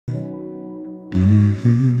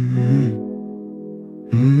Mm-hmm.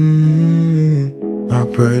 I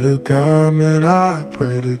pray to God, man, I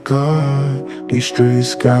pray to God. These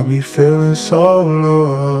streets got me feeling so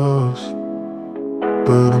lost,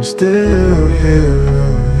 but I'm still here,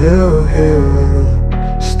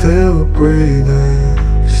 still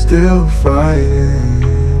breathing, still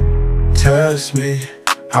fighting. Test me,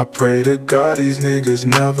 I pray to God these niggas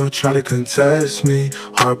never try to contest me.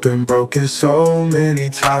 Heart been broken so many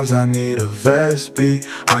times, I need a vest beat.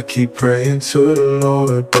 I keep praying to the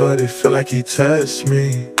Lord, but it feel like he tests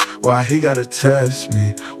me. Why he gotta test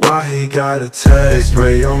me? Why he gotta test me? They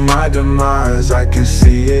pray on my demise, I can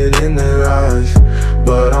see it in their eyes,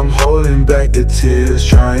 but I'm holding back the tears,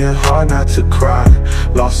 trying hard not to cry.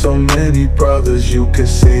 Lost so many brothers, you can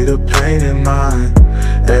see the pain in mine.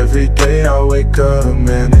 Every day I wake up,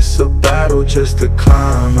 man, it's a battle just to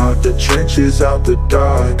climb out the trenches, out the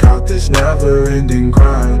dark, out this never-ending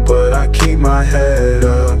grind. But I keep my head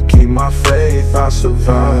up, keep my faith, I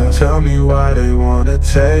survive. Tell me why they wanna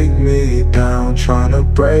take me down, trying to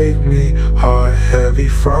break me. Heart heavy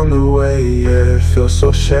from the way, yeah, it feels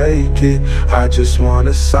so shaky. I just want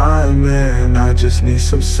a sign, man, I just need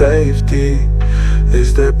some safety.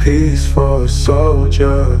 Is there peace for a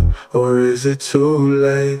soldier, or is it too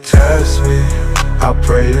late? Test me, I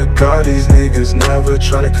pray to God these niggas never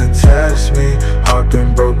try to contest me. Heart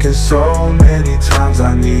been broken so many times,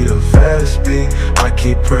 I need a vest beat. I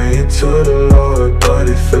keep praying to the Lord, but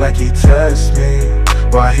it feel like he tests me.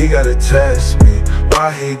 Why he gotta test me?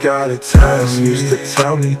 Why he gotta test me? Used to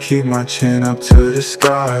tell me keep my chin up to the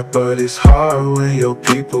sky, but it's hard when your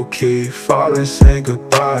people keep falling, saying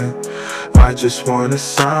goodbye. I just want a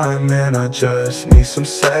sign, man, I just need some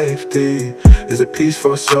safety. Is it peace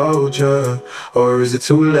for a soldier, or is it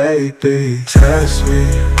too late? Please test me,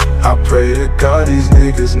 I pray to God these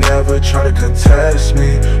niggas never try to contest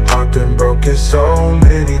me. Heart been broken so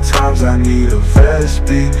many times, I need a vest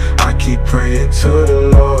beat. I keep praying to the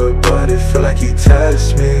Lord, but it feel like he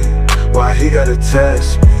tests me. Why he gotta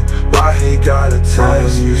test me? Why he gotta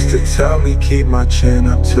test me? Used to tell me keep my chin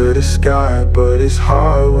up to the sky, but it's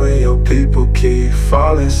hard when your people keep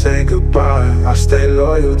falling, saying goodbye. I stay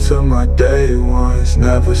loyal to my day ones,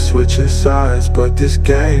 never switching sides. But this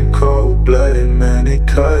game cold-blooded, man, it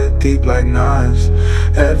cut deep like knives.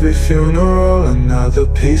 Every funeral, another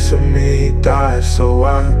piece of me dies. So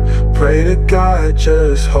I pray to God,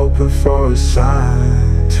 just hoping for a sign.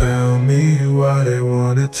 Tell me why they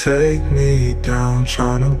wanna take me down,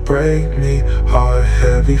 trying to break me. Heart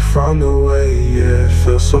heavy from the way, yeah, it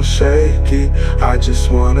feels so shaky. I just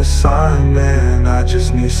want a sign, man, I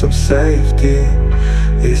just need some safety.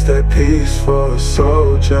 Is there peace for a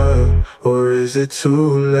soldier, or is it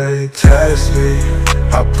too late? Test me,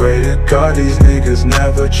 I pray to God these niggas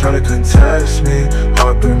never try to contest me.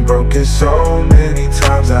 Heart been broken so many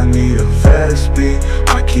times, I need a vest beat.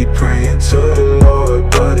 I keep praying to the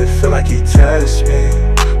Lord, but it feel like he tests me.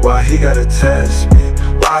 Why he gotta test me?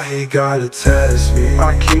 Why he gotta test me?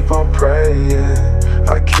 I keep on praying,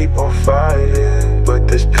 I keep on fighting, but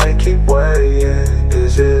this pain keep weighing.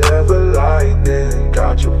 Is it ever lightning?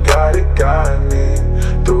 God, you gotta guide me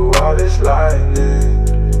through all this lightning.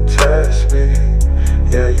 Test me,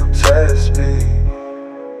 yeah, you test me,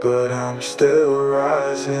 but I'm still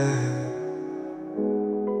rising.